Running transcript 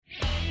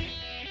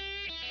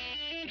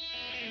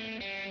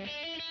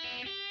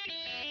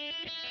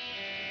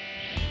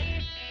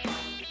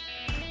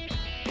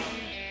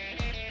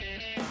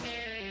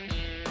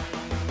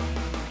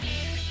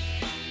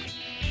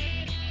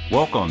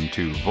Welcome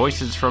to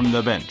Voices from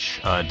the Bench,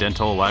 a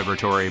dental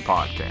laboratory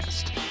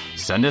podcast.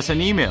 Send us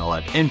an email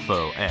at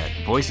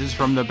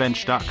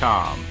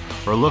info@voicesfromthebench.com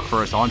or look for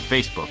us on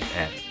Facebook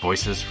at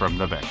Voices from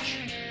the Bench.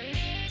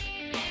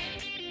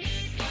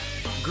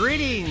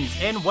 Greetings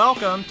and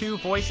welcome to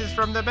Voices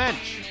from the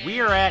Bench. We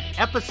are at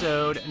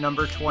episode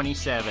number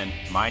 27.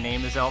 My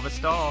name is Elvis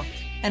Stahl.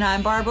 And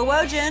I'm Barbara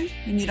Wojin,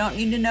 and you don't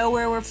need to know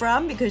where we're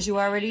from because you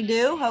already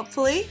do,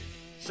 hopefully.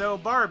 So,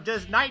 Barb,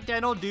 does Night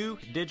Dental do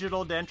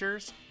digital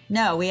dentures?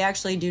 No, we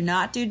actually do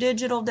not do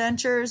digital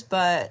dentures,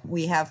 but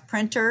we have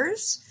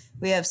printers,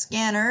 we have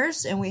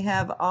scanners, and we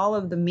have all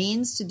of the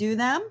means to do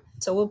them.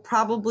 So we'll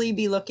probably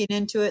be looking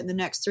into it in the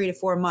next 3 to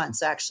 4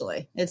 months,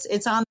 actually.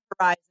 It's on the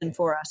horizon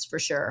for us, for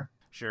sure.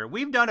 Sure.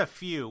 We've done a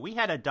few. We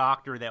had a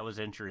doctor that was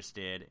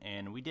interested,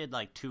 and we did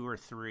like 2 or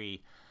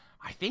 3.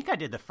 I think I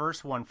did the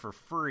first one for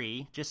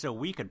free, just so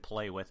we could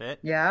play with it.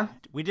 Yeah.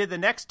 We did the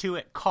next 2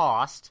 at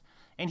cost,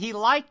 and he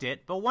liked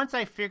it, but once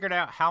I figured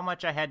out how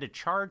much I had to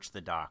charge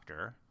the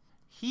doctor,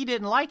 he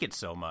didn't like it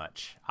so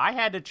much. I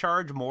had to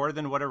charge more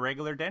than what a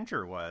regular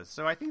denture was.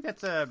 So I think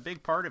that's a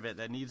big part of it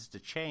that needs to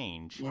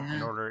change in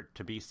order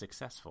to be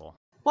successful.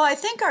 Well, I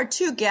think our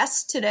 2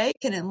 guests today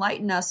can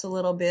enlighten us a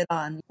little bit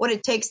on what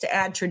it takes to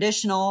add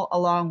traditional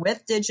along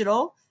with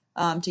digital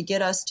to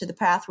get us to the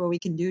path where we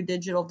can do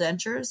digital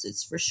dentures.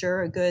 It's for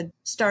sure a good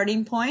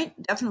starting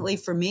point. Definitely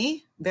for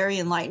me, very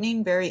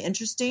enlightening, very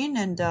interesting,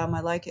 and I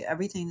like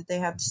everything that they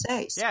have to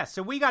say. Yeah,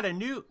 so we got a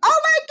new...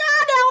 Oh my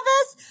God,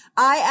 Elvis!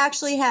 I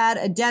actually had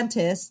a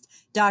dentist,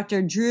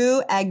 Dr.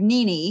 Drew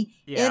Agnini,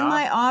 in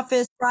my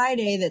office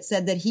Friday that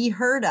said that he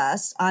heard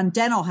us on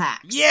Dental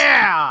Hacks.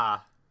 Yeah!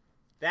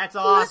 That's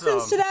awesome. He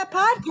listens to that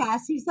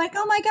podcast. He's like,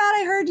 oh my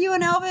God, I heard you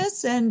and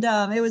Elvis, and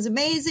it was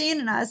amazing.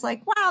 And I was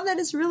like, wow, that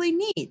is really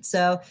neat.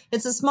 So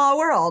it's a small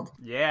world.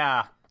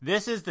 Yeah.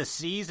 This is the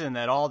season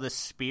that all the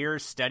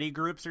Spears study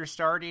groups are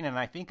starting, and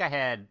I think I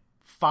had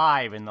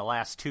 5 in the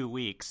last 2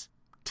 weeks.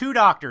 2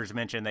 doctors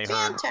mentioned they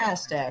heard.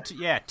 Fantastic.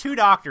 Yeah, 2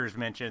 doctors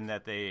mentioned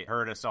that they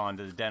heard us on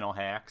the Dental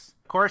Hacks.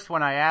 Of course,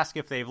 when I ask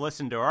if they've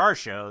listened to our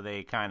show,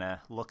 they kind of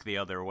look the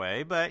other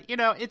way. But, you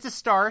know, it's a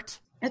start.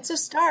 It's a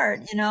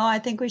start. You know, I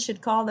think we should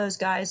call those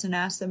guys and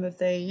ask them if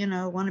they, you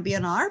know, want to be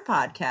on our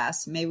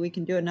podcast. Maybe we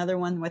can do another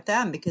one with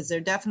them because they're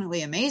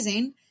definitely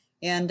amazing.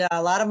 And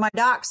a lot of my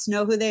docs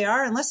know who they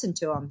are and listen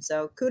to them.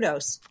 So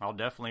kudos. I'll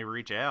definitely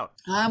reach out.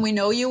 We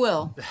know you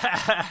will.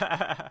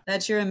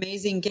 That's your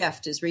amazing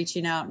gift, is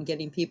reaching out and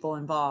getting people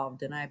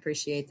involved. And I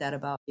appreciate that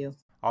about you.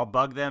 I'll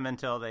bug them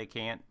until they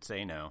can't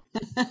say no.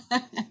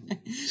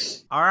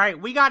 All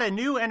right. We got a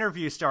new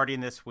interview starting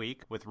this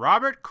week with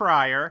Robert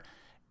Cryer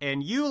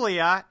and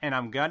Yulia, and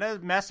I'm going to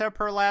mess up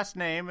her last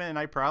name, and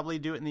I probably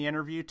do it in the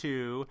interview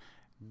too,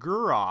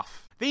 Gurov.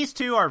 These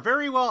 2 are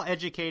very well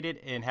educated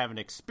and have an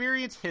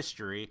experienced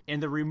history in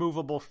the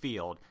removable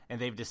field, and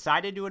they've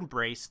decided to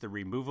embrace the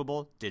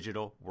removable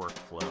digital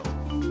workflow.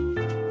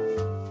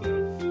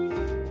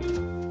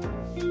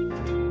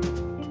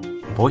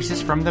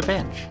 Voices from the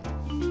Bench.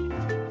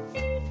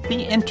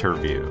 The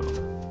interview.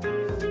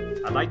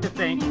 I'd like to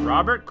thank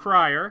Robert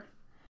Cryer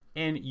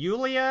and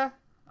Yulia,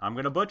 I'm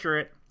going to butcher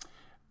it,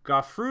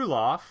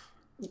 Gafurov.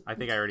 I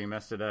think I already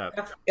messed it up.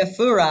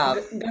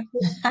 Gafurov.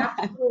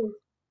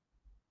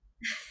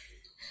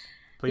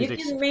 Please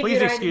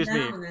excuse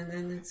me.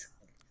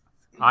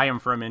 I am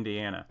from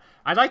Indiana.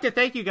 I'd like to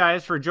thank you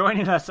guys for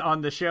joining us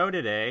on the show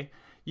today.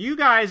 You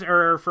guys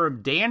are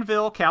from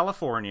Danville,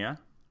 California,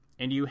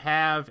 and you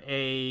have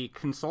a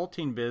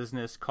consulting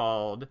business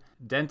called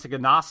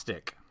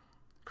Dentagnostic,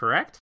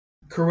 correct?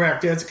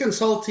 Correct. Yeah, it's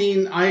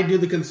consulting. I do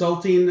the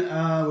consulting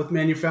with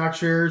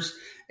manufacturers,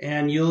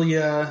 and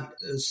Yulia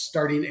is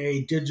starting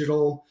a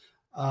digital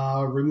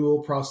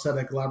removal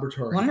prosthetic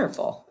laboratory.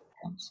 Wonderful.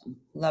 Awesome.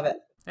 Love it.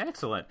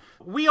 Excellent.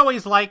 We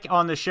always like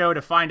on the show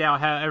to find out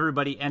how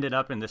everybody ended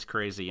up in this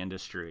crazy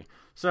industry.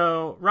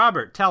 So,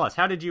 Robert, tell us,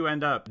 how did you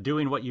end up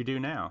doing what you do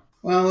now?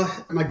 Well,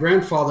 my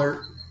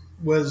grandfather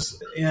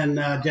was in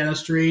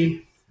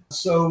dentistry.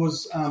 So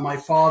was my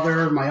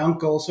father, my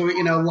uncle. So,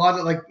 you know, a lot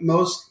of, like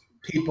most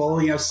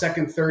people, you know,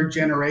 second, third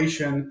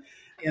generation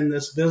in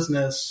this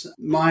business.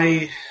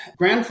 My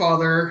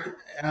grandfather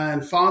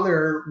and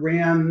father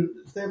ran,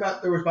 there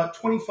was about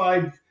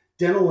 25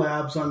 dental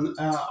labs on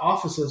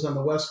offices on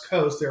the West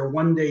Coast. They were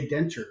one-day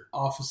denture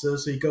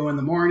offices. So you go in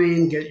the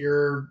morning, get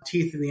your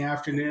teeth in the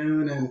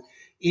afternoon, and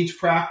each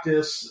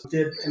practice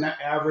did an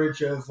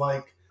average of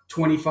like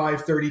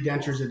 25, 30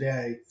 dentures a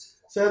day.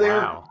 So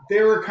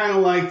they were kind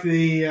of like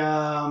the,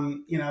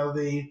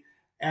 the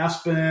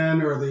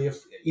Aspen or the,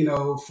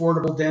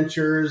 affordable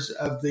dentures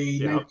of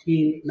the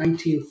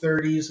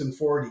 1930s and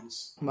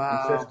 40s and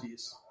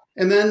 50s.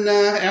 And then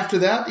after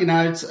that,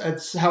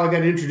 it's how I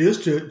got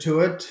introduced to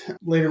it.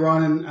 Later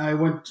on, and I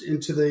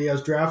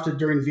was drafted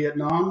during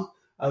Vietnam.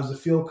 I was a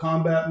field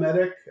combat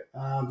medic.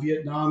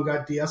 Vietnam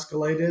got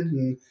de-escalated,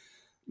 and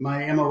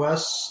my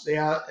MOS, they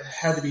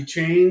had to be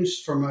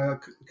changed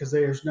because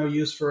there's no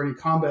use for any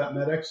combat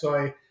medic. So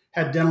I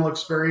had dental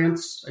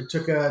experience. I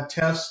took a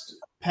test,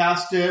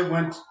 passed it,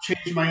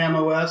 changed my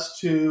MOS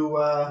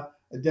to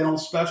a dental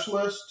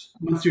specialist.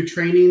 Went through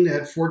training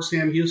at Fort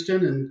Sam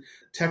Houston in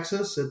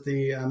Texas at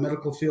the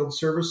Medical Field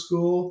Service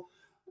School.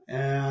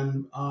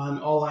 And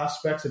on all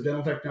aspects of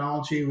dental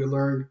technology, we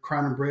learned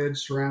crown and bridge,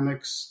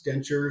 ceramics,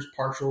 dentures,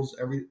 partials,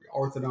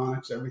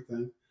 orthodontics,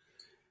 everything.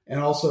 And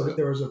also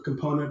there was a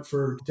component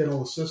for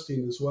dental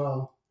assisting as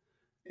well.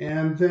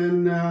 And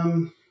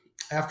then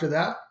after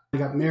that, I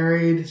got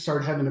married,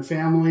 started having a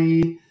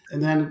family,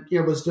 and then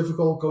it was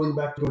difficult going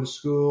to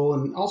school.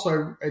 And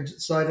also I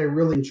decided I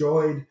really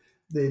enjoyed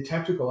the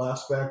technical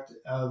aspect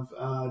of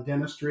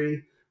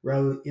dentistry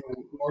rather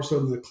more so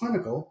than the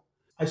clinical.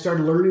 I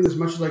started learning as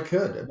much as I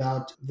could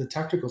about the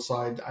technical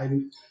side. I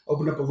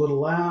opened up a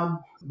little lab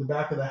in the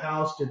back of the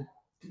house, did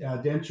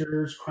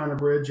dentures, crown and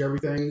bridge,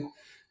 everything,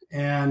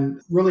 and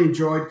really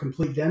enjoyed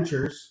complete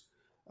dentures.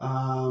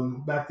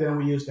 Back then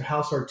we used a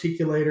house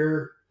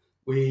articulator.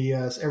 We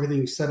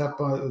everything set up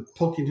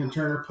Pilkington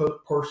Turner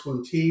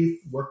porcelain teeth,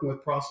 working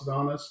with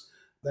prosthodontists.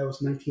 That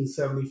was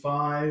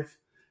 1975,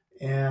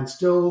 and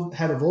still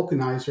had a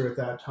vulcanizer at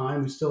that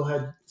time. We still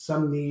had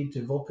some need to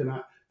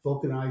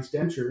vulcanize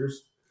dentures,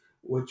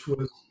 which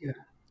was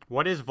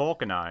What is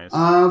vulcanize?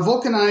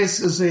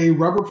 Vulcanize is a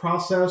rubber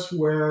process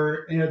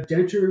where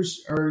dentures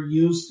are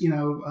used.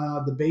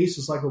 The base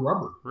is like a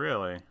rubber.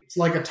 Really? It's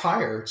like a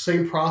tire.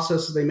 Same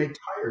process that they make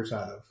tires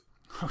out of.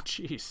 Oh,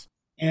 jeez.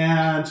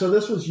 And so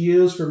this was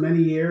used for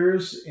many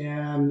years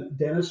in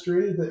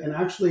dentistry, and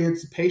actually,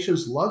 the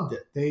patients loved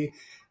it. They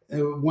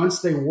once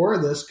they wore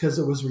this because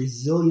it was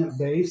resilient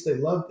base. They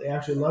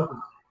actually loved it.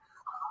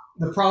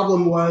 The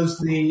problem was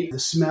the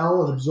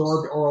smell. It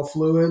absorbed oral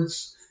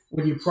fluids.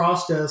 When you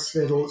processed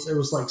it, it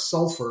was like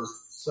sulfur.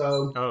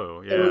 So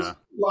there was a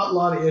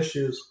lot of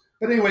issues.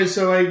 But anyway,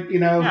 so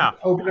I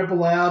opened up a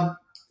lab.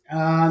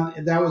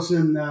 That was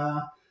in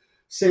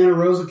Santa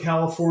Rosa,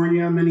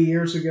 California, many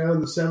years ago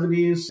in the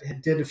 70s. I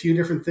did a few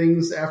different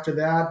things after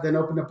that. Then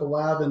opened up a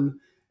lab in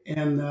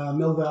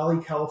Mill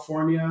Valley,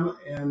 California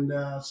in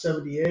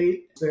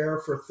 78. There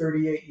for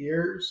 38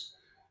 years.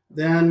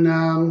 Then,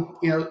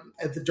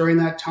 during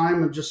that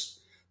time, I'm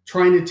just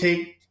trying to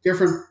take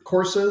different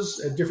courses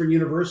at different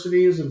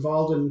universities,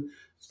 involved in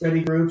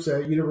study groups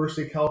at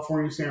University of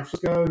California, San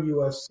Francisco,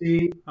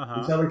 USC,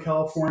 in Southern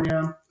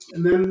California,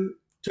 and then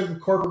took a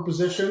corporate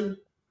position.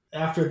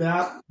 After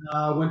that,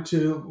 want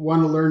to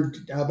learn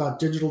about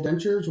digital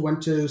dentures,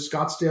 went to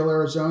Scottsdale,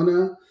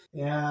 Arizona,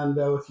 and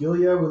with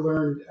Yulia, we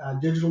learned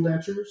digital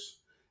dentures,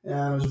 and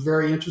I was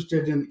very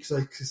interested in because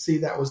I could see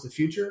that was the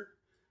future.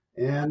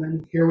 And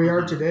then here we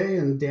are today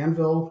in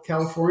Danville,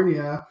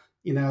 California,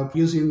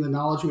 using the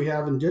knowledge we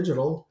have in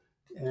digital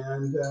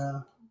and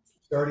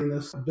starting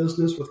this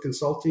business with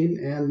consulting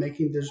and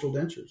making digital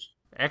dentures.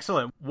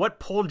 Excellent. What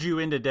pulled you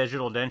into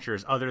digital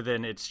dentures other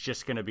than it's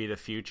just going to be the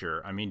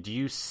future? I mean, do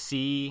you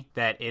see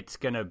that it's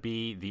going to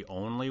be the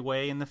only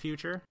way in the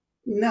future?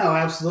 No,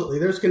 absolutely.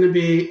 There's going to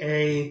be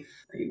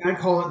I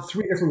call it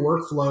 3 different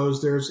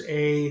workflows. There's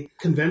a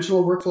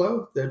conventional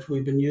workflow that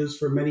we've been used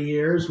for many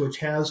years, which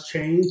has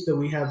changed. Then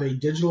we have a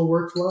digital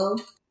workflow.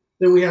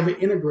 Then we have an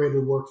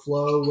integrated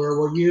workflow where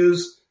we'll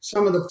use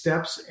some of the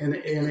steps in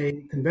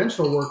a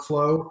conventional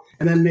workflow,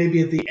 and then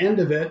maybe at the end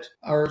of it,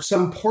 or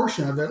some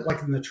portion of it,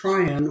 like in the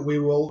Trian, we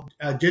will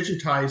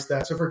digitize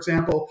that. So, for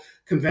example,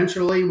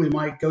 conventionally, we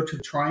might go to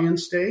Trian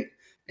state,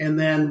 and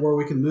then where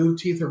we can move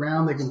teeth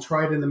around, they can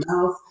try it in the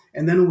mouth,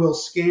 and then we'll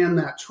scan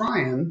that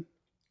Trian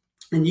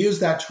and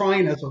use that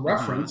Trian as a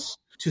reference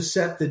to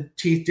set the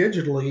teeth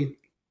digitally,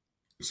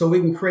 so we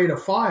can create a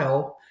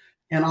file.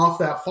 And off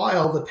that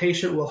file, the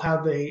patient will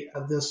have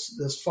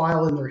this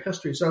file in their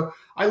history. So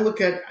I look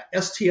at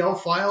STL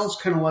files,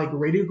 kind of like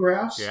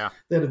radiographs,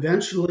 that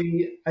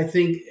eventually I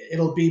think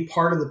it'll be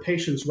part of the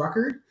patient's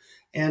record.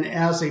 And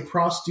as a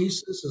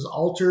prosthesis is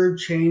altered,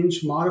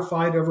 changed,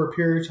 modified over a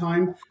period of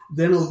time,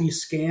 then it'll be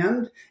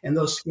scanned, and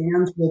those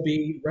scans will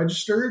be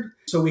registered.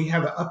 So we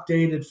have an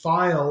updated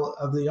file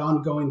of the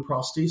ongoing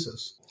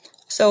prosthesis.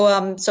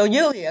 So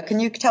Yulia, can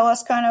you tell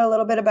us kind of a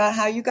little bit about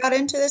how you got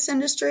into this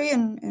industry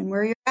and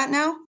where you're at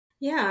now?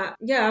 Yeah,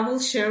 I will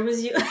share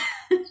with you.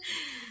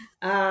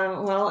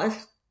 I'm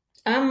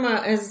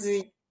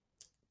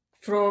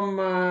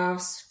from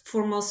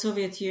former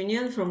Soviet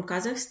Union, from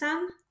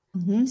Kazakhstan.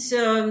 Mm-hmm.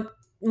 So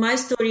my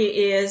story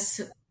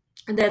is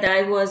that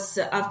I was,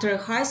 after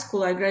high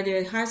school, I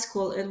graduated high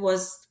school. It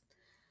was,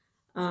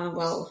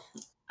 a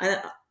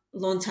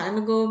long time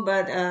ago.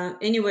 But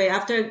anyway,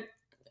 after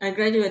I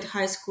graduated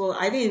high school,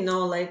 I didn't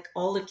know, like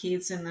all the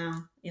kids and,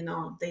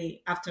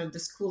 after the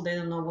school, they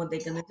don't know what they're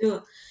going to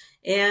do.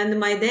 And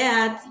my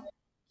dad,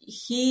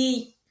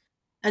 he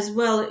as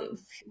well,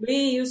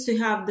 we used to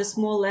have the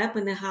small lab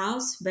in the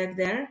house back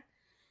there.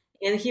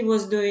 And he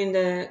was doing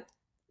the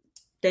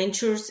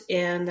dentures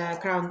and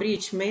crown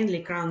bridge,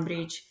 mainly crown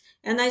bridge.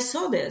 And I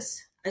saw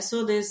this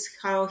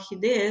how he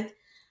did,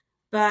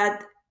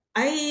 but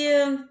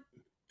I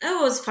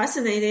was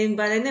fascinated,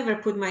 but I never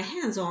put my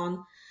hands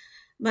on.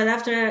 But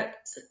after,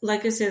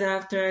 like I said,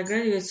 after I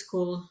graduate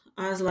school,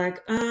 I was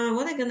like, what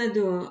am I gonna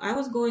do? I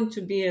was going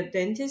to be a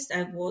dentist.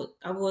 I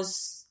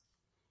was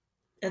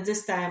at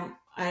this time,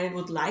 I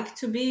would like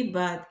to be,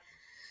 but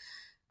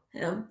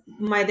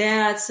my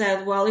dad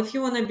said, well, if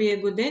you want to be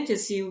a good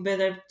dentist, you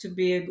better to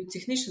be a good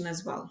technician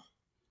as well.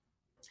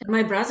 And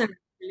my brother,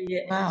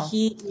 Wow.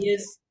 he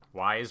is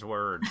wise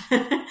words.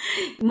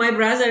 My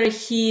brother,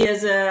 he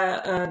is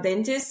a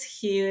dentist.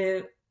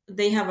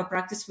 They have a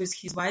practice with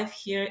his wife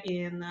here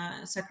in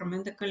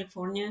Sacramento,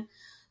 California.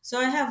 So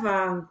I have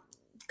a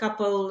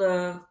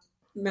couple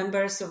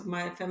members of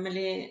my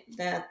family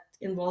that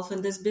involved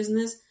in this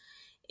business,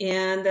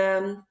 and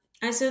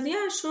I said,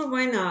 yeah, sure,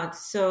 why not?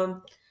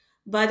 So,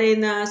 but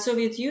in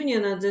Soviet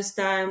Union at this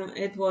time,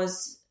 it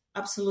was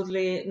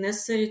absolutely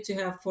necessary to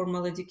have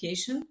formal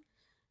education.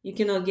 You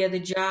cannot get a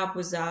job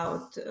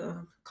without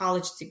a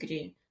college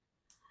degree.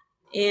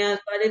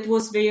 But it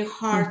was very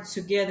hard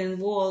to get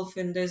involved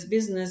in this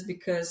business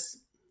because,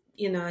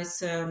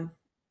 it's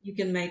you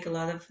can make a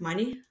lot of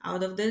money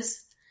out of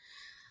this.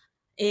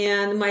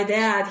 And my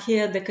dad, he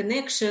had the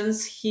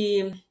connections.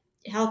 He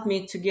helped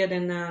me to get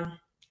in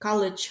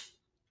college.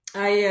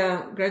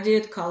 I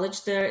graduated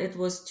college there. It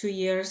was 2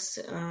 years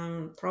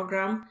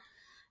program.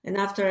 And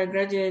after I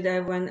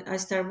graduated, when I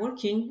started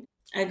working,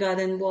 I got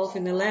involved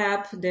in the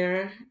lab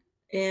there.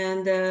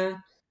 And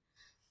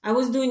I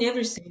was doing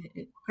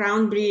everything: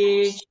 crown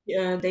bridge,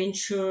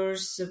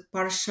 dentures,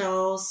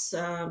 partials,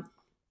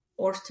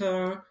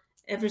 ortho,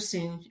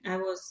 everything. I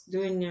was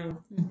doing,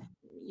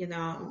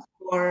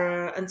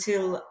 for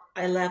until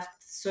I left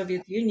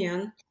Soviet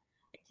Union.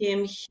 I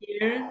came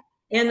here,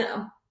 and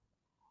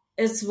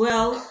as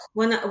well,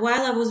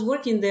 while I was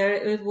working there,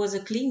 it was a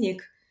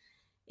clinic,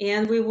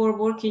 and we were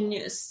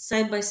working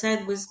side by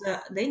side with the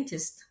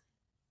dentist.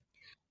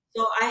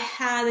 So I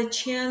had a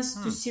chance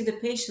to see the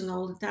patient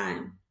all the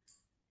time.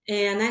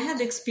 And I had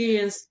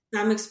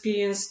some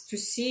experience to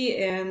see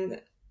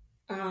and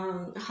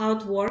how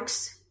it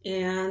works.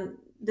 And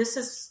this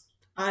is,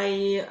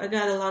 I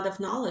got a lot of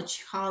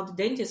knowledge how the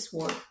dentists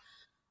work,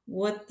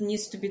 what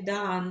needs to be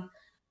done.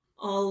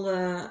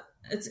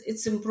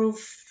 It's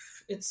improved.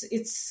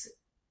 It's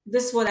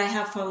this is what I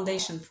have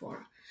foundation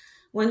for.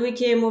 When we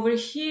came over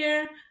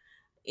here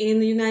in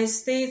the United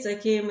States, I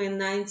came in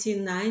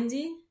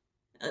 1990,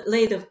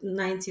 late of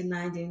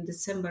 1990, in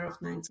December of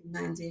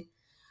 1990.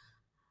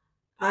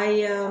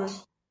 I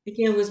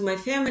became with my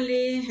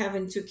family,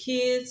 having 2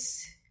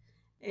 kids,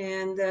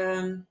 and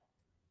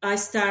I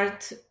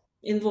get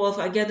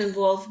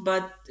involved,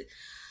 but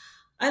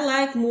I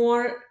like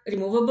more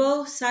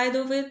removable side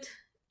of it.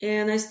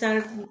 And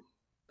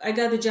I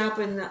got a job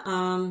in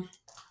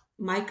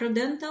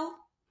microdental,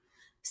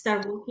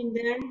 start working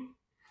there.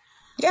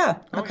 Yeah,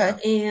 okay.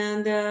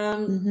 And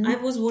I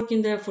was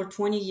working there for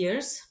 20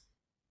 years.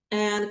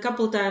 And a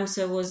couple of times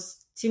I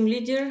was team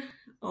leader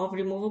of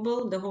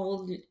the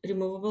whole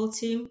removable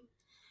team.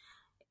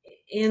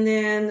 And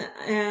then,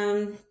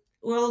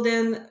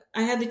 then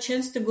I had the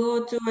chance to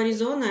go to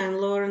Arizona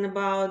and learn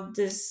about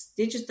this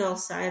digital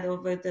side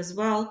of it as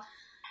well.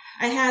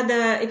 I had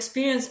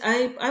experience.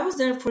 I was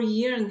there for a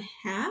year and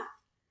a half,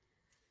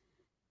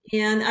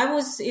 and I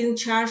was in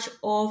charge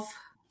of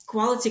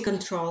quality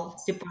control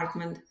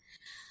department.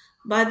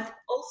 But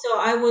also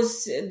I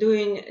was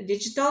doing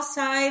digital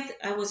side.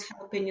 I was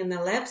helping in the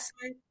lab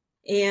side.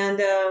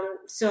 And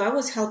so I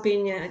was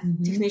helping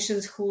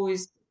technicians who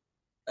is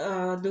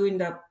doing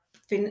the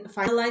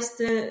finalize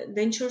the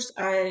dentures.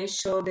 I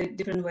show the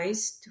different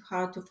ways to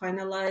how to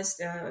finalize,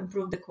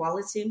 improve the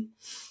quality.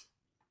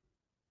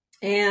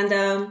 And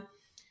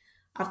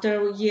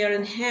after a year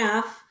and a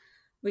half,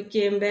 we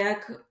came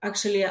back.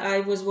 Actually,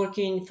 I was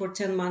working for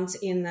 10 months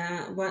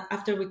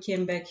after we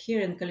came back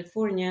here in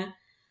California.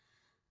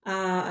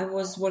 I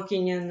was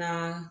working in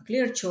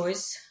Clear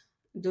Choice,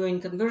 doing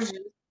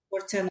conversion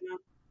for 10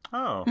 months.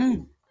 Oh,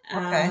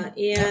 okay.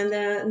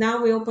 And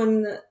now we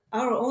open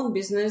our own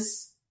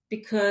business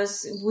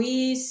because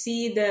we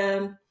see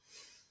this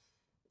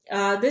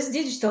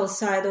digital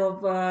side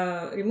of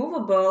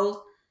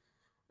removable.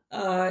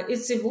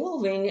 It's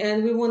evolving,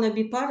 and we want to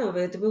be part of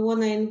it. We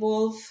want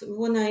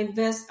to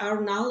invest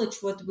our knowledge,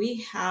 what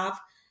we have,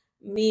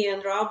 me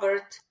and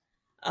Robert,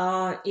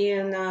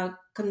 in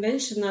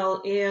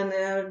conventional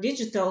and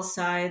digital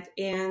side,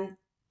 and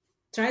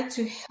try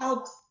to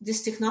help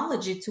this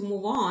technology to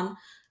move on,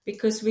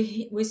 because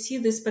we see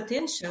this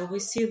potential. We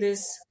see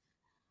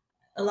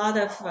a lot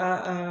of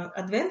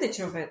advantage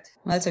of it.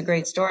 Well, that's a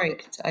great story.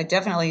 I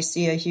definitely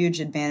see a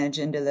huge advantage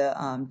into the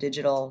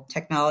digital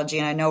technology.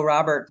 And I know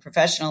Robert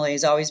professionally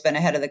has always been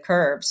ahead of the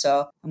curve.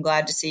 So I'm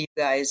glad to see you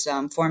guys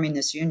forming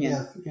this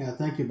union. Yeah.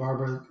 Thank you,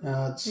 Barbara.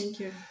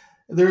 Thank you.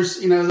 There's,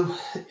 in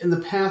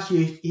the past,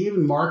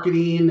 even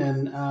marketing,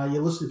 and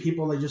you listen to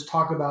people, they just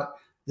talk about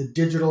the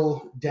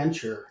digital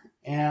denture.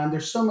 And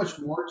there's so much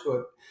more to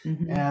it.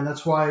 Mm-hmm. And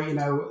that's why,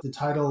 the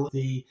title,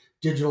 the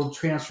digital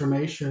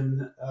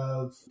transformation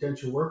of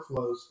denture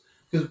workflows,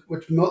 because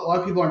a lot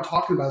of people aren't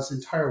talking about this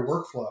entire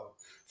workflow,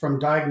 from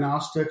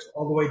diagnostics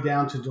all the way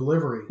down to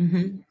delivery.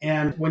 Mm-hmm.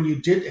 And when you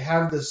did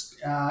have this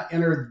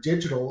enter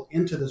digital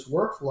into this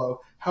workflow,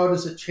 how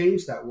does it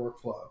change that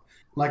workflow?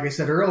 Like I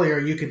said earlier,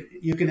 you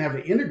can have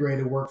an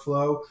integrated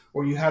workflow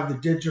where you have the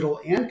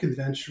digital and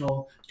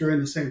conventional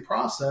during the same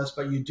process,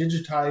 but you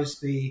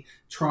digitize the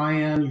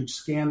try-in, you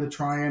scan the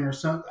try-in or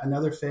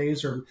another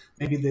phase, or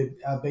maybe the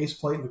base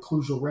plate and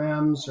occlusal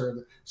rims or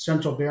the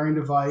central bearing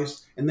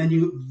device, and then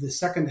the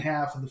second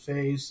half of the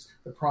phase,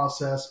 the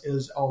process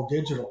is all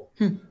digital.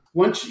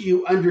 Once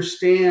you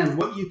understand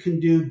what you can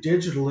do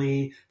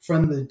digitally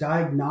from the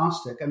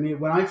diagnostic, I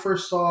mean, when I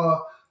first saw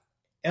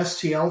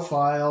STL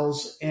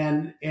files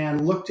and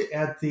looked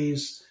at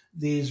these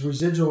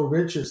residual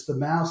ridges, the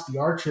mouths, the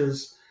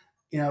arches,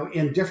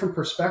 in different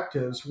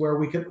perspectives, where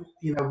we could,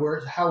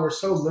 how we're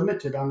so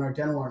limited on our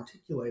dental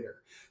articulator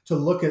to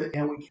look at,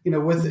 and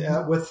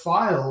with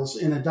files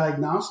in a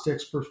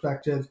diagnostics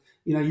perspective,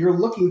 you're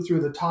looking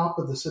through the top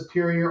of the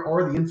superior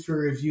or the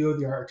inferior view of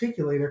the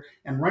articulator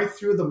and right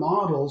through the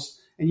models,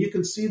 and you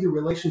can see the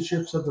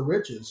relationships of the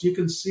ridges. You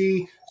can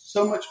see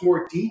so much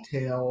more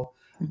detail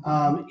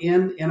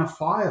in a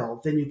file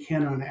than you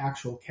can on an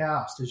actual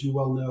cast, as you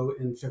well know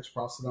in fixed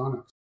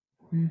prosthodontics.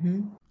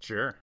 Mm-hmm.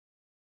 Sure.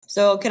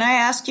 So can I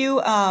ask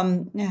you,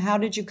 how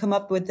did you come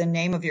up with the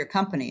name of your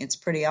company? It's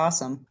pretty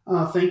awesome.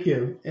 Thank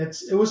you.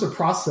 It was a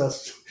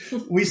process.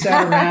 We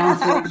sat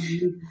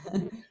around.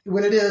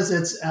 What it is,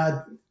 it's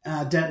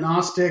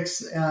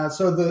Dentnostics.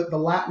 So the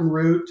Latin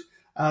root,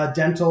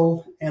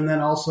 dental, and then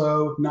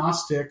also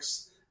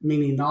gnostics,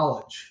 meaning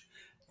knowledge.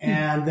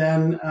 And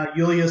then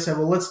Yulia said,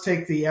 well, let's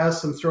take the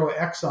S and throw an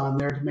X on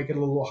there to make it a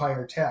little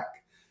higher tech.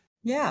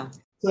 Yeah.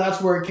 So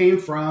that's where it came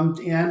from.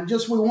 And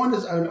just we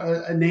wanted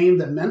a name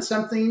that meant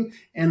something,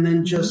 and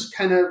then just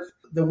kind of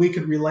that we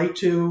could relate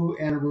to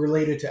and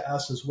related to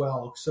us as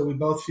well. So we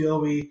both feel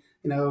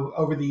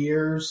over the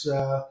years,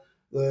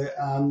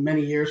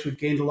 many years, we've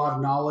gained a lot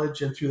of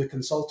knowledge, and through the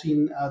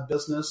consulting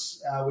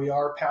business, we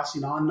are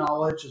passing on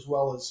knowledge as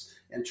well as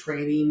in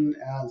training,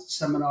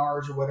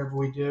 seminars, or whatever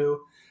we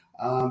do.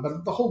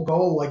 But the whole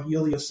goal, like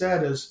Yulia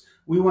said, is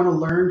we want to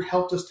learn,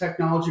 help this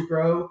technology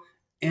grow,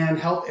 and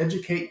help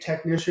educate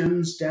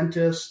technicians,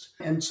 dentists,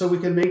 and so we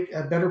can make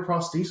a better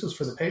prosthesis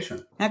for the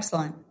patient.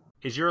 Excellent.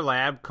 Is your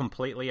lab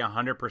completely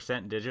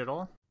 100%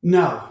 digital?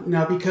 No,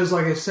 because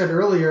like I said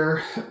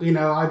earlier,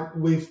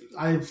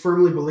 I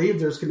firmly believe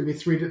there's going to be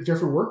 3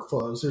 different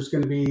workflows. There's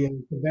going to be a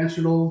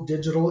conventional,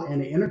 digital,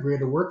 and an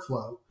integrated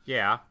workflow.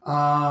 Yeah.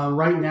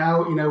 Right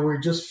now, we're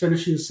just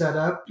finishing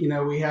setup.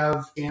 We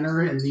have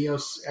scanner and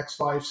Neos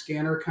X5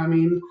 scanner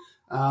coming,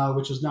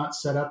 which is not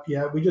set up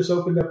yet. We just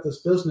opened up this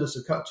business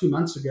 2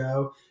 months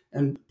ago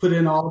and put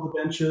in all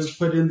the benches,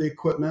 put in the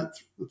equipment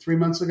 3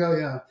 months ago.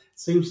 Yeah, it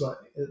seems like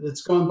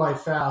it's going by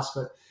fast,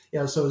 but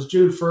yeah. So it's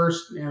June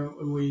 1st,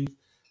 and we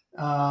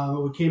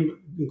came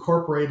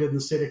incorporated in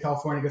the state of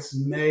California, I guess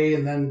in May,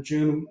 and then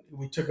June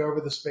we took over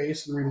the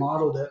space and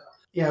remodeled it.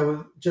 Yeah,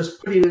 we're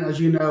just putting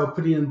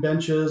in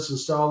benches,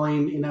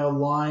 installing,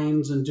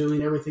 lines, and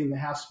doing everything that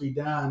has to be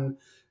done,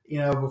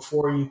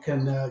 before you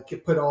can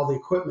put all the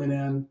equipment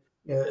in,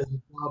 is a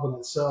job in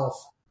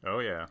itself. Oh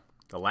yeah,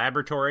 the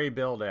laboratory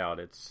build out.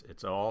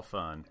 It's all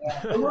fun.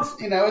 Yeah.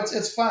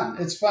 It's fun.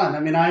 It's fun. I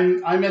mean,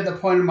 I'm at the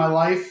point in my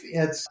life.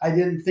 I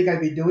didn't think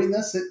I'd be doing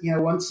this.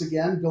 Once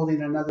again,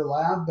 building another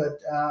lab, but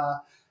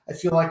I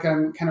feel like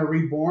I'm kind of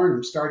reborn.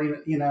 I'm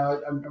starting.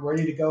 I'm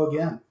ready to go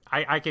again.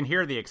 I can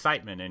hear the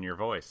excitement in your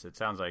voice. It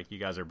sounds like you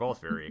guys are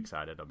both very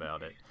excited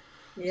about it.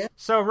 Yeah.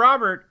 So,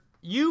 Robert,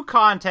 you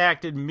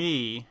contacted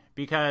me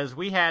because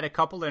we had a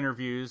couple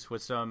interviews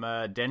with some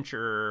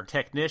denture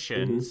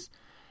technicians,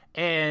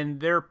 and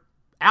their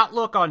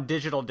outlook on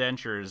digital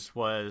dentures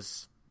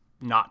was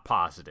not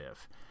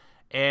positive.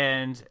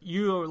 And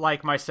you,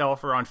 like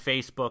myself, are on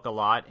Facebook a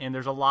lot, and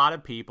there's a lot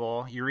of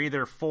people. You're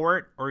either for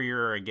it or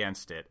you're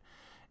against it.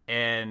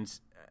 And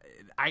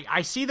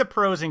I see the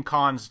pros and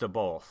cons to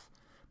both.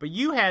 But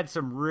you had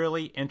some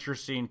really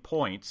interesting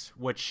points,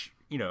 which,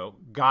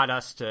 got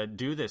us to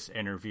do this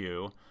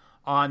interview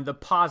on the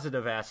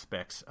positive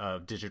aspects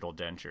of digital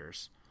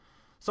dentures.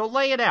 So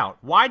lay it out.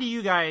 Why do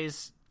you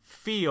guys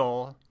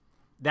feel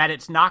that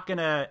it's not going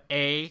to,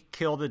 A,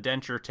 kill the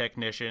denture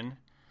technician,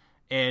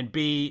 and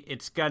B,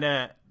 it's going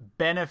to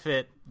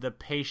benefit the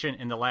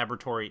patient in the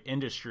laboratory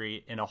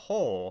industry in a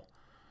whole?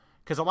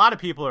 Because a lot of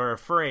people are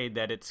afraid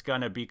that it's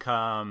going to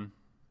become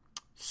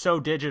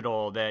so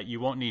digital that you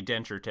won't need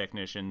denture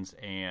technicians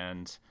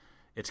and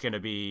it's going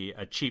to be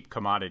a cheap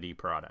commodity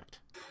product.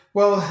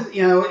 Well,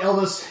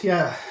 Elvis,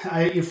 yeah,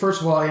 first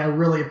of all, I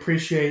really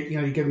appreciate,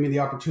 you giving me the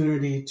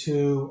opportunity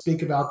to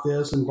speak about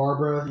this. And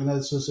Barbara,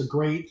 this is a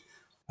great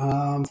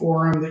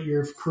forum that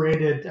you've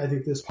created. I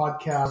think this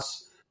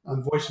podcast,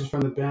 Voices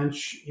from the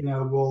Bench,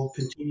 will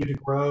continue to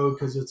grow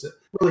because it's a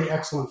really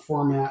excellent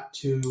format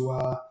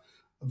to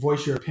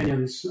voice your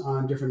opinions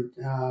on different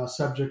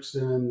subjects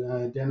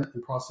in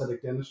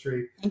prosthetic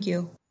dentistry. Thank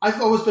you. I've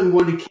always been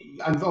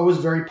I'm always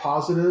very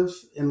positive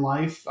in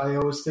life. I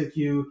always think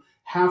you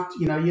have to,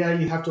 you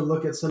have to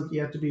look at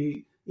you have to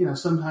be,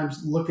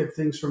 sometimes look at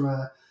things from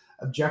a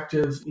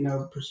objective,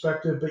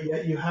 perspective, but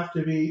yet you have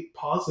to be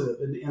positive.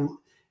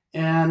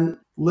 And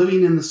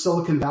living in the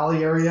Silicon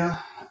Valley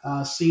area,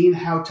 seeing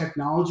how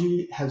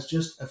technology has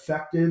just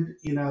affected,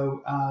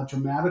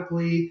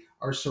 dramatically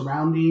our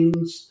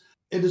surroundings.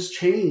 It has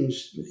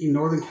changed in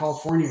Northern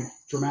California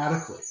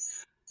dramatically.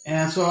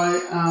 And so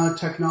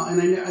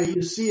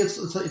you see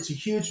it's a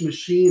huge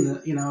machine,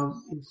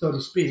 so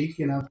to speak,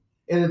 and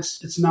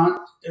it's not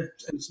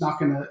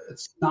gonna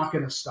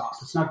stop.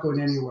 It's not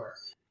going anywhere.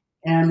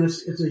 And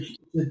it's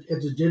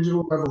a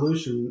digital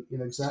revolution,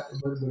 exactly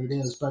what it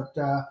is. But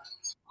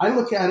I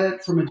look at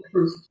it from a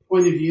different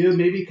point of view,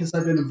 maybe because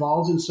I've been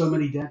involved in so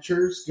many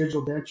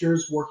digital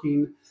dentures,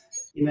 working,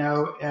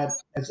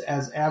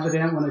 as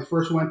Avident when I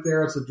first went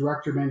there as the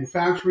director of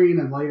manufacturing,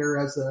 and later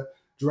as the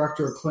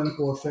director of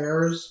clinical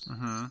affairs.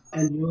 Mm-hmm.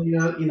 And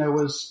Julia,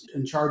 was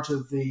in charge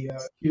of the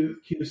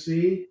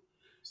QC.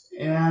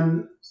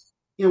 And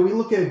we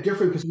look at it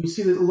different because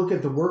look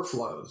at the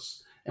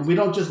workflows, and we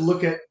don't just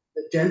look at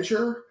the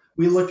denture.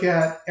 We look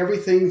at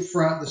everything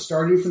from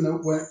receiving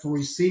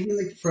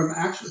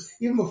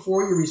even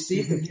before you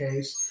receive the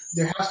case,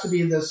 there has to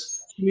be this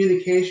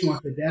communication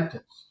with the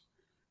dentist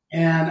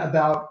and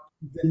about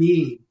the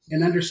need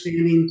and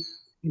understanding.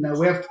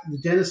 The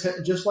dentist,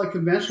 just like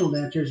conventional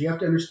dentures, you have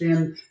to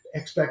understand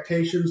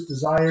expectations,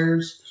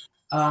 desires.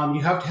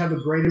 You have to have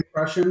a great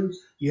impression.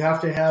 You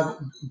have to have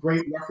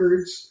great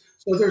records.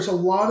 So there's a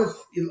lot of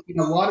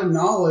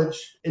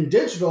knowledge in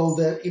digital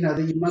that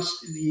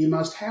you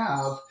must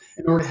have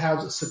in order to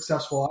have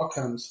successful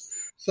outcomes.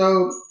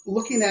 So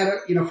looking at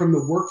it, from the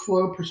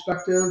workflow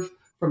perspective,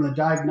 from the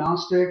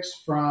diagnostics,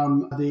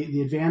 from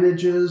the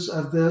advantages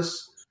of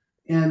this,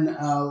 and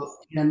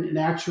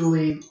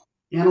actually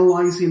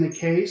analyzing the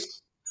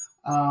case,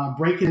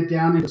 breaking it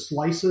down into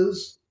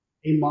slices,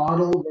 a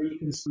model where you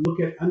can look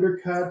at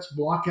undercuts,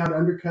 block out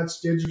undercuts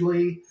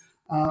digitally.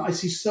 I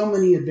see so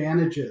many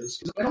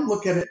advantages. I don't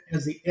look at it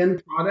as the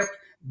end product,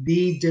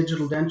 the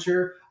digital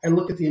denture. I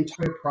look at the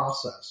entire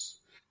process.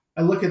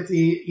 I look at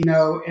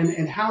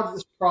and how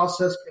this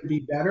process can be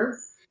better.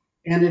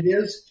 And it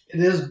is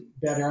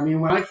better. I mean,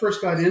 when I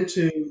first got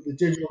into the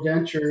digital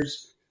dentures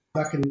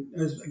back in,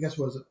 I guess,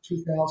 was it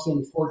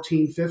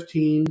 2014,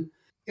 15,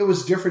 it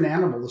was a different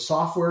animal. The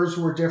softwares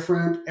were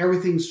different.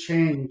 Everything's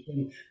changed.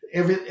 And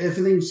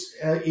everything's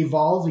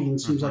evolving, it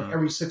seems like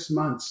every 6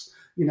 months.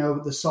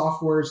 The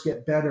softwares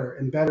get better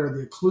and better.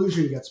 The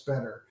occlusion gets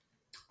better.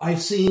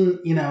 I've seen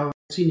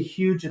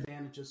huge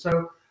advantages.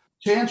 So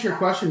to answer your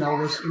question,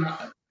 Elvis,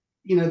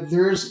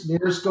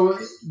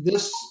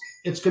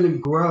 it's going to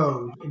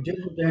grow.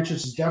 Digital dentures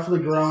is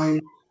definitely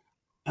growing.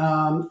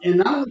 And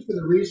not only for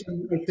the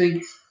reason, I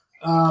think,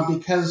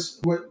 because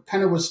what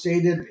kind of was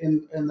stated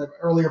in the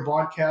earlier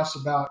broadcast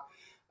about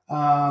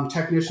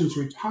technicians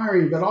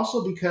retiring, but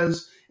also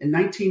because in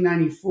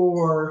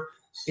 1994,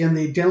 in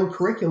the dental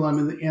curriculum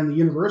in the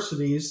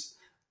universities,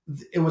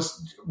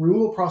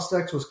 removal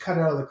prosthetics was cut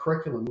out of the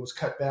curriculum. It was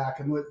cut back.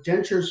 And with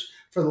dentures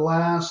for the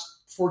last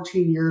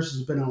 14 years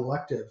has been an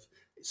elective.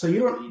 So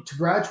to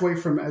graduate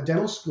from a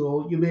dental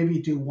school, you maybe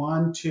do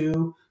 1,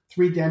 2,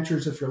 3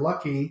 dentures if you're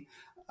lucky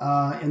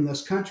in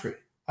this country.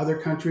 Other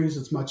countries,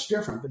 it's much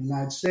different. But in the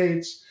United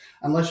States,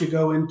 unless you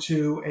go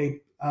into a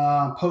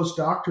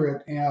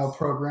postdoctorate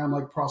program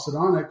like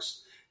prosthodontics,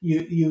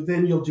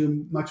 you'll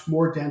do much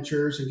more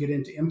dentures and get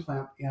into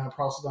implant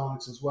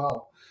prosthodontics as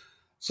well.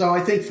 So I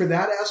think for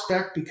that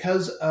aspect,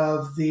 because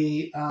of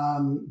the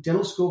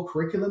dental school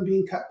curriculum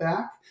being cut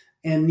back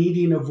and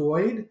needing a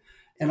void,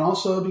 and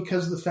also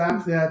because of the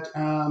fact that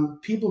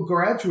people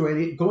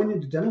going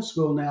into dental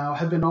school now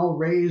have been all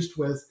raised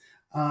with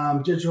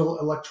digital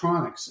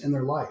electronics in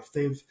their life.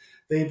 They've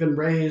been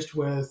raised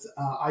with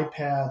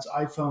iPads,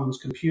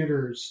 iPhones,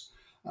 computers.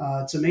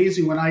 It's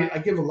amazing when I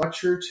give a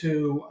lecture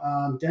to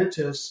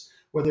dentists,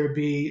 whether it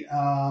be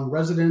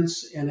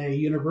residents in a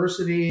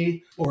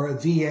university or a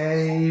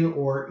VA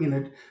or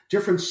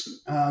different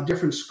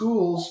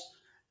schools.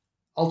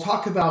 I'll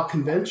talk about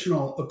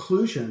conventional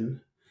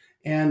occlusion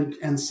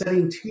and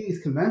setting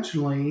teeth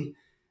conventionally,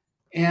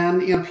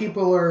 and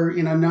people are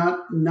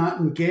not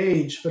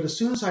engaged. But as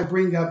soon as I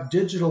bring up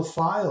digital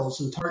files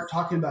and start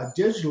talking about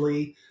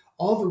digitally,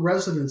 all the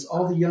residents,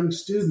 all the young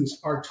students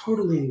are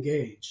totally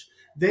engaged.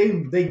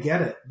 They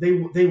get it.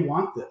 They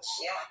want this.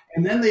 Yeah.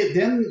 And then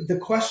the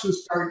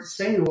questions start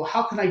saying, well,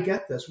 how can I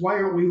get this? Why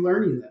aren't we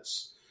learning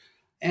this?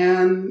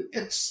 And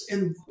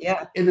and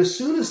as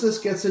soon as this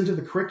gets into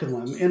the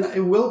curriculum, and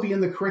it will be in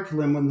the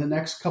curriculum in the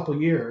next couple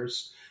of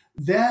years,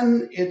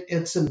 then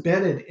it's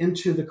embedded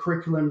into the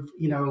curriculum,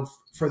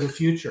 for the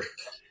future.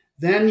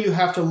 Then you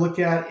have to look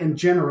at in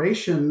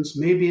generations,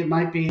 maybe it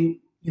might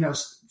be,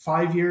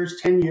 5 years,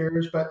 10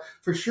 years, but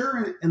for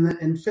sure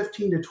in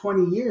 15 to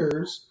 20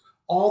 years,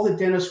 all the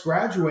dentists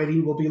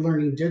graduating will be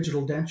learning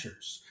digital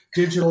dentures,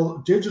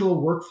 digital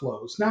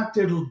workflows, not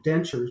digital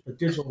dentures, but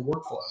digital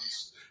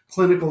workflows,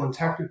 clinical and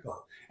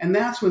technical. And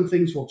that's when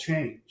things will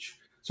change.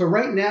 So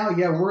right now,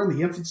 we're in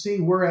the infancy.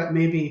 We're at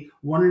maybe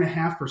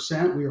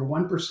 1.5%. We are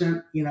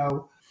 1%,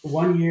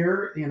 1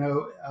 year,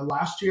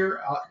 last year,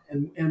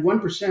 and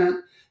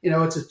 1%,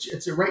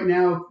 it's right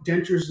now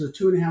dentures is a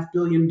 $2.5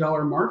 billion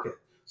market.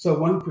 So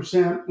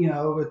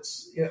 1%,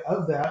 it's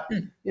of that,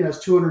 it's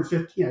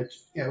 250.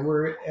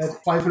 We're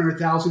at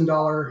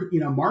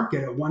 $500,000,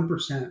 market at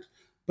 1%.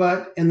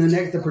 But in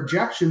the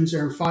projections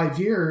are in 5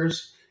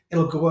 years,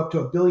 it'll go up to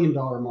 $1 billion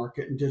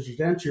market in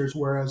digital dentures,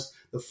 whereas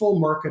the full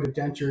market of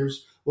dentures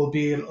will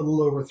be a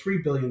little over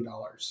 $3 billion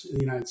in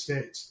the United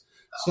States.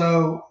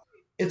 So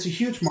it's a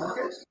huge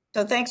market.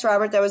 So thanks,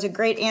 Robert. That was a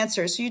great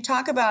answer. So you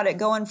talk about it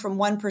going from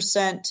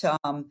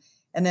 1%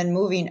 and then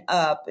moving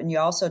up, and you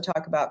also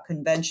talk about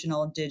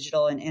conventional,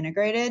 digital, and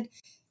integrated.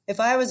 If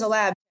I was a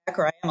lab tech,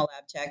 or I am a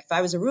lab tech, if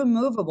I was a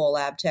removable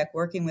lab tech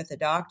working with a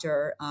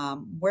doctor,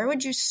 where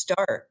would you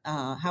start?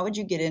 How would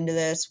you get into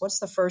this? What's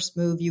the first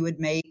move you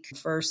would make?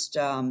 First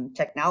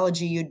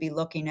technology you'd be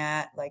looking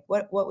at? Like,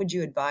 what would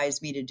you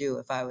advise me to do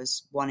if I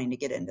was wanting to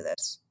get into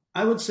this?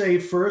 I would say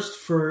first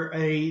for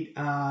a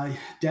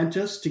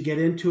dentist to get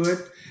into it,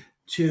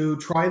 to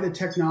try the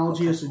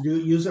technology is to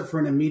use it for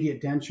an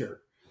immediate denture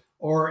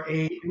or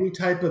any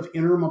type of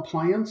interim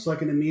appliance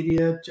like an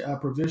immediate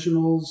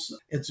provisionals.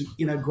 It's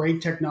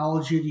great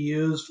technology to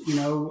use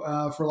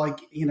for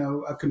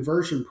a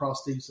conversion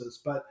prosthesis.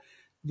 But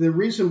the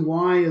reason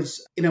why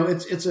is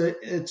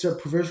it's a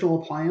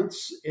provisional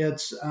appliance.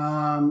 It's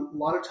a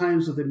lot of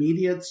times with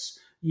immediates.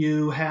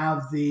 You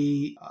have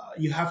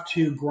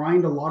to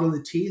grind a lot of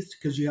the teeth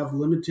because you have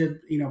limited,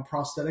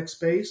 prosthetic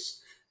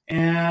space.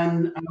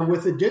 And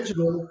with the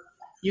digital,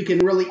 you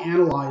can really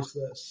analyze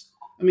this.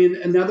 I mean,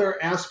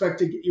 another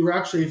aspect, if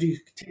you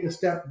take a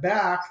step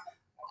back,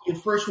 you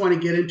first want to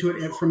get into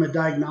it from a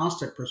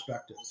diagnostic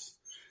perspective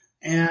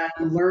and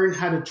learn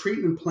how to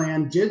treatment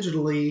plan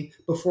digitally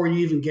before you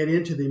even get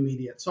into the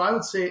immediate. So I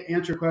would say,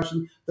 answer your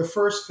question, the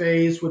first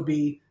phase would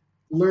be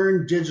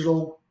learn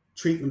digital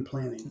treatment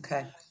planning.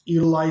 Okay.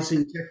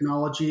 Utilizing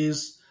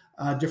technologies,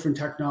 different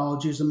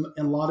technologies. And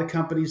a lot of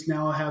companies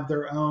now have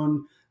their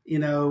own,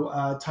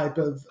 type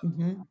of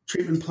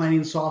treatment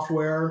planning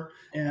software.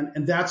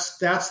 And that's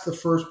the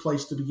first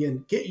place to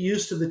begin. Get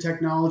used to the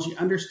technology,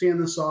 understand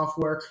the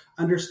software,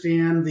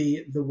 understand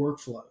the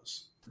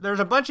workflows. There's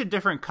a bunch of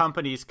different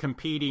companies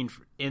competing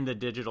in the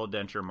digital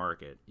denture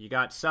market. You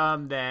got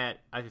some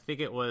that, I think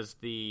it was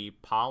the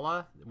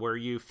Pala, where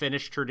you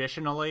finish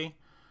traditionally.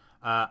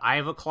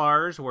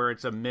 Ivoclars, where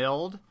it's a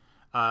milled.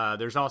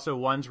 There's also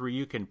ones where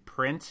you can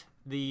print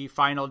the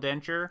final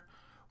denture.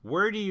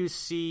 Where do you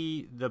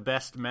see the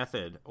best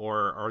method,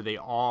 or are they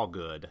all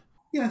good?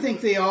 I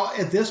think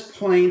at this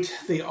point,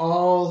 they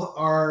all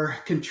are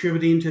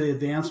contributing to the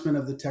advancement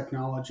of the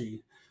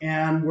technology.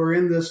 And we're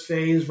in this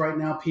phase right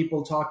now,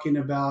 people talking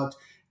about,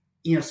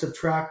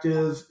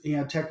 subtractive,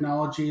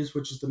 technologies,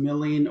 which is the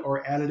milling,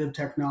 or additive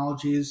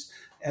technologies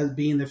as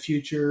being the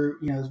future,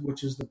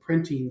 which is the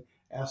printing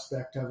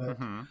aspect of it.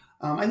 Mm-hmm.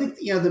 I think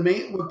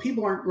what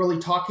people aren't really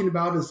talking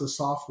about is the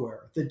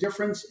software, the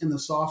difference in the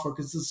software,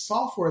 because it's the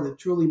software that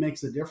truly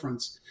makes the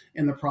difference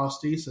in the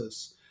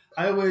prosthesis.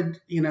 I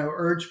would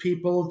urge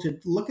people to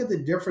look at the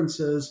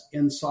differences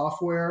in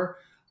software,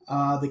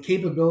 the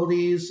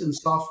capabilities in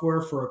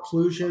software for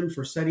occlusion,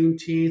 for setting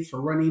teeth,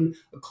 for running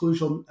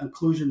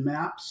occlusion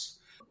maps.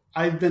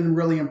 I've been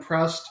really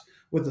impressed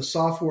with the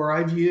software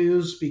I've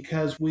used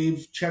because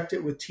we've checked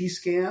it with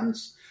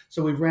T-scans.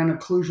 So we've ran an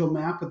occlusal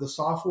map with the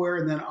software,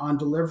 and then on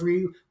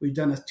delivery, we've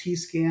done a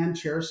T-scan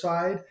chair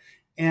side,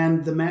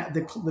 and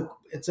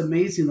it's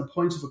amazing. The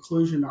points of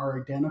occlusion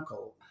are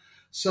identical.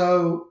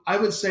 So I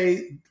would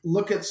say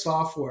look at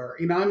software.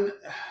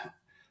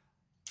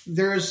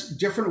 There's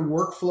different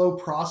workflow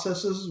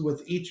processes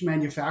with each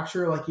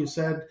manufacturer. Like you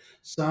said,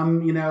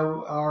 some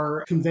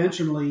are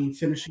conventionally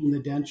finishing the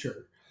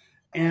denture.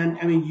 And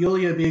I mean,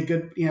 Yulia would be a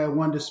good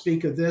one to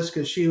speak of this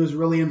because she was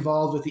really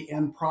involved with the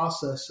end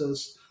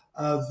processes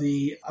of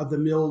the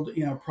milled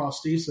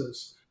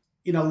prosthesis.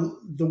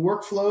 The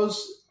workflows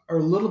are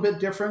a little bit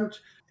different.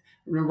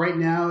 Right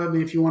now, I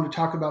mean, if you want to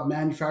talk about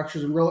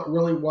manufacturers and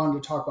really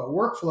wanted to talk about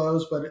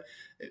workflows, but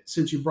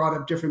since you brought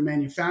up different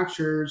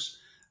manufacturers,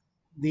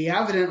 the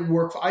Avident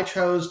work, I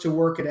chose to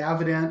work at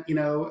Avident,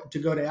 to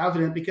go to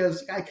Avident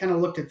because I kind of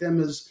looked at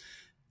them as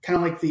kind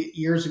of like the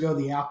years ago,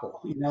 the Apple,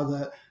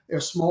 they're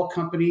a small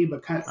company,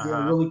 but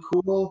they're really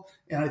cool.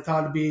 And I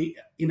thought it'd be,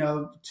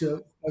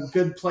 to a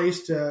good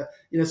place to,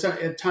 so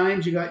at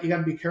times you got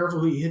to be careful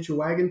who you hitch your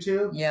wagon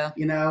to,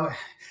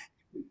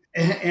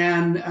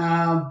 and,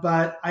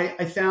 but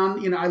I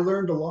found, I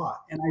learned a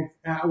lot, and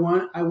I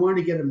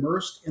wanted to get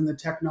immersed in the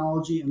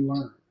technology and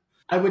learn.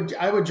 I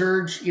would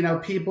urge,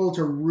 people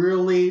to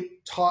really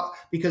talk,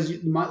 because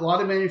a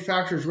lot of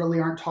manufacturers really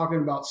aren't talking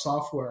about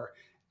software.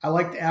 I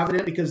like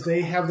Avident because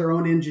they have their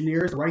own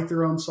engineers, write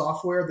their own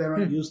software. They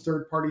don't use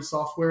third-party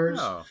softwares.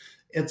 Oh.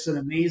 It's an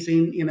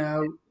amazing,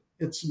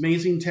 it's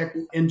amazing tech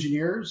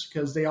engineers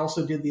because they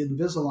also did the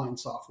Invisalign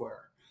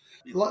software.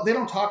 They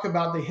don't talk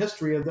about the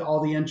history of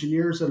all the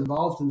engineers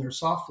involved in their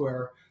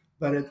software,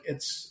 but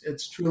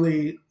it's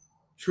truly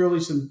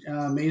some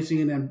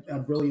amazing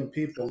and brilliant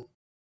people.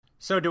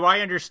 So do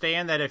I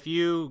understand that if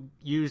you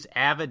use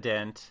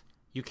Avident,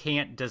 You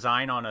can't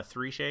design on a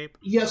 3 shape?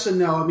 Yes and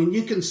no. I mean,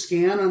 you can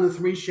scan on the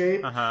 3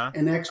 shape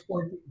and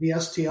export the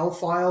STL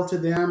file to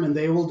them, and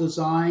they will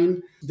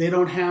design. They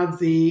don't have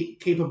the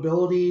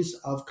capabilities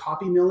of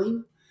copy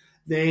milling.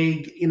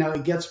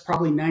 It gets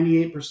probably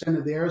 98%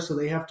 of theirs, so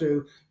they have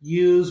to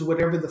use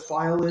whatever the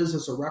file is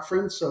as a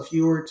reference. So if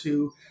you were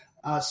to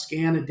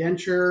scan a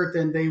denture,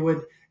 then they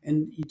would,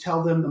 and you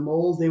tell them the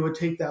mold, they would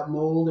take that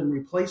mold and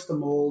replace the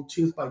mold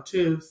tooth by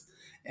tooth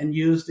and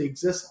use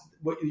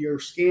what your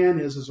scan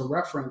is as a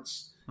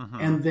reference,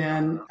 and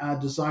then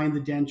design the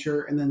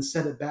denture and then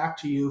set it back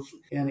to you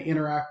in an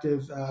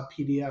interactive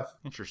PDF.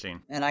 Interesting.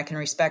 And I can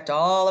respect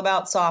all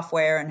about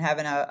software and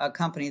having a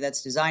company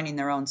that's designing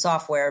their own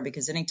software,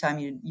 because anytime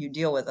you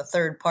deal with a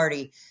third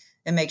party,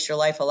 it makes your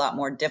life a lot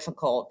more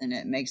difficult, and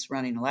it makes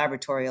running a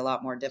laboratory a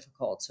lot more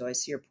difficult. So I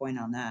see your point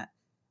on that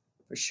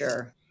for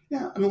sure.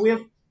 Yeah, I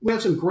mean, we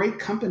have some great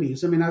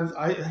companies. I mean,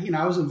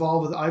 I was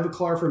involved with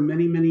Ivoclar for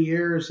many, many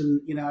years,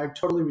 and I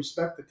totally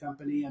respect the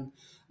company, and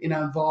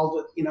involved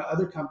with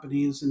other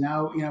companies, and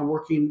now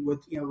working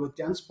with with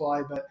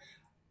Dentsply. But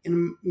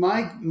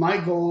my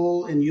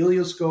goal and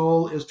Yulia's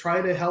goal is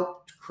try to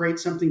help create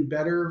something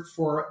better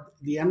for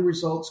the end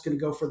result's going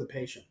to go for the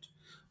patient.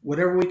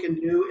 Whatever we can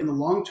do in the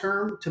long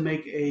term to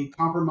make a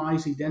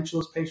compromised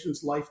edentulous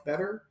patient's life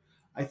better,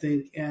 I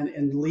think,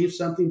 and leave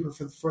something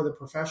for the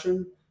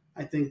profession.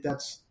 I think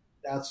that's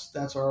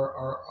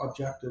our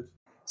objective.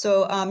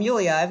 So,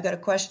 Yulia, I've got a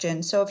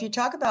question. So if you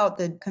talk about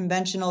the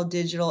conventional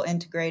digital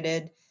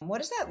integrated, what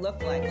does that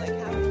look like?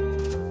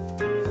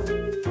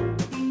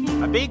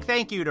 A big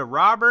thank you to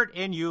Robert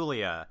and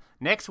Yulia.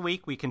 Next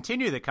week, we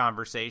continue the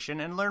conversation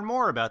and learn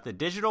more about the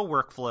digital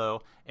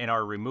workflow in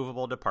our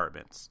removable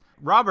departments.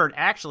 Robert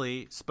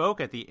actually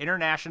spoke at the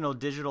International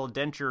Digital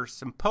Denture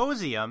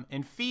Symposium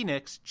in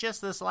Phoenix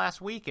just this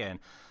last weekend.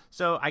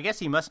 So I guess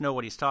he must know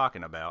what he's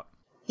talking about.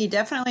 He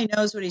definitely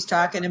knows what he's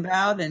talking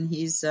about, and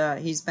he's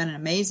been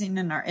amazing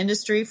in our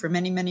industry for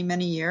many, many,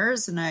 many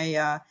years. And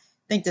I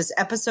think this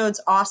episode's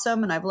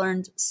awesome, and I've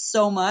learned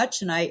so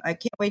much, and I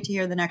can't wait to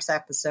hear the next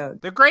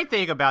episode. The great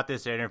thing about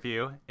this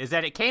interview is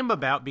that it came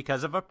about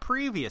because of a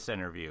previous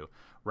interview.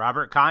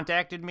 Robert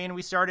contacted me and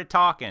we started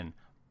talking.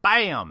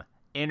 Bam!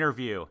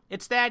 Interview.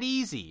 It's that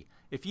easy.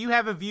 If you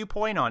have a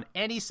viewpoint on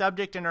any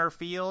subject in our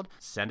field,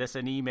 send us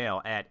an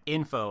email at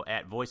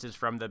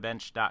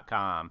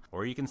info@voicesfromthebench.com,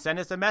 or you can send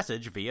us a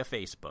message via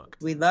Facebook.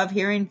 We love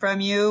hearing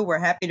from you. We're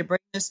happy to bring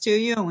this to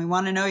you, and we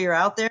want to know you're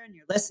out there and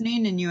you're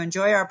listening and you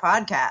enjoy our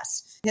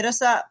podcast. Hit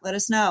us up. Let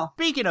us know.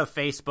 Speaking of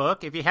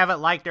Facebook, if you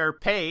haven't liked our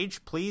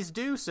page, please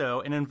do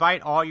so, and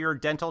invite all your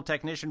dental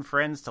technician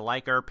friends to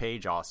like our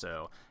page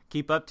also.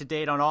 Keep up to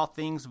date on all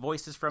things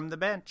Voices from the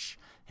Bench.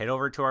 Head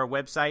over to our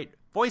website,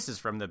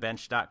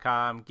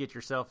 voicesfromthebench.com, get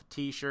yourself a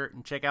t-shirt,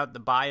 and check out the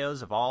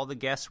bios of all the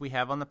guests we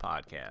have on the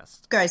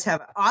podcast. You guys have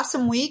an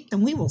awesome week,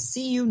 and we will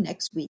see you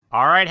next week.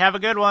 All right, have a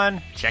good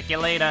one. Check you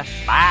later.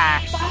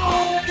 Bye.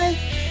 Bye.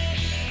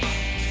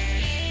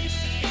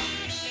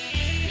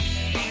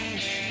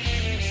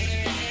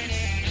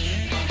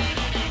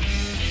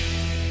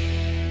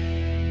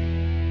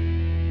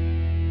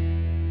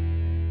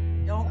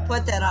 Don't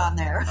put that on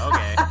there.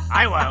 Okay,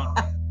 I won't.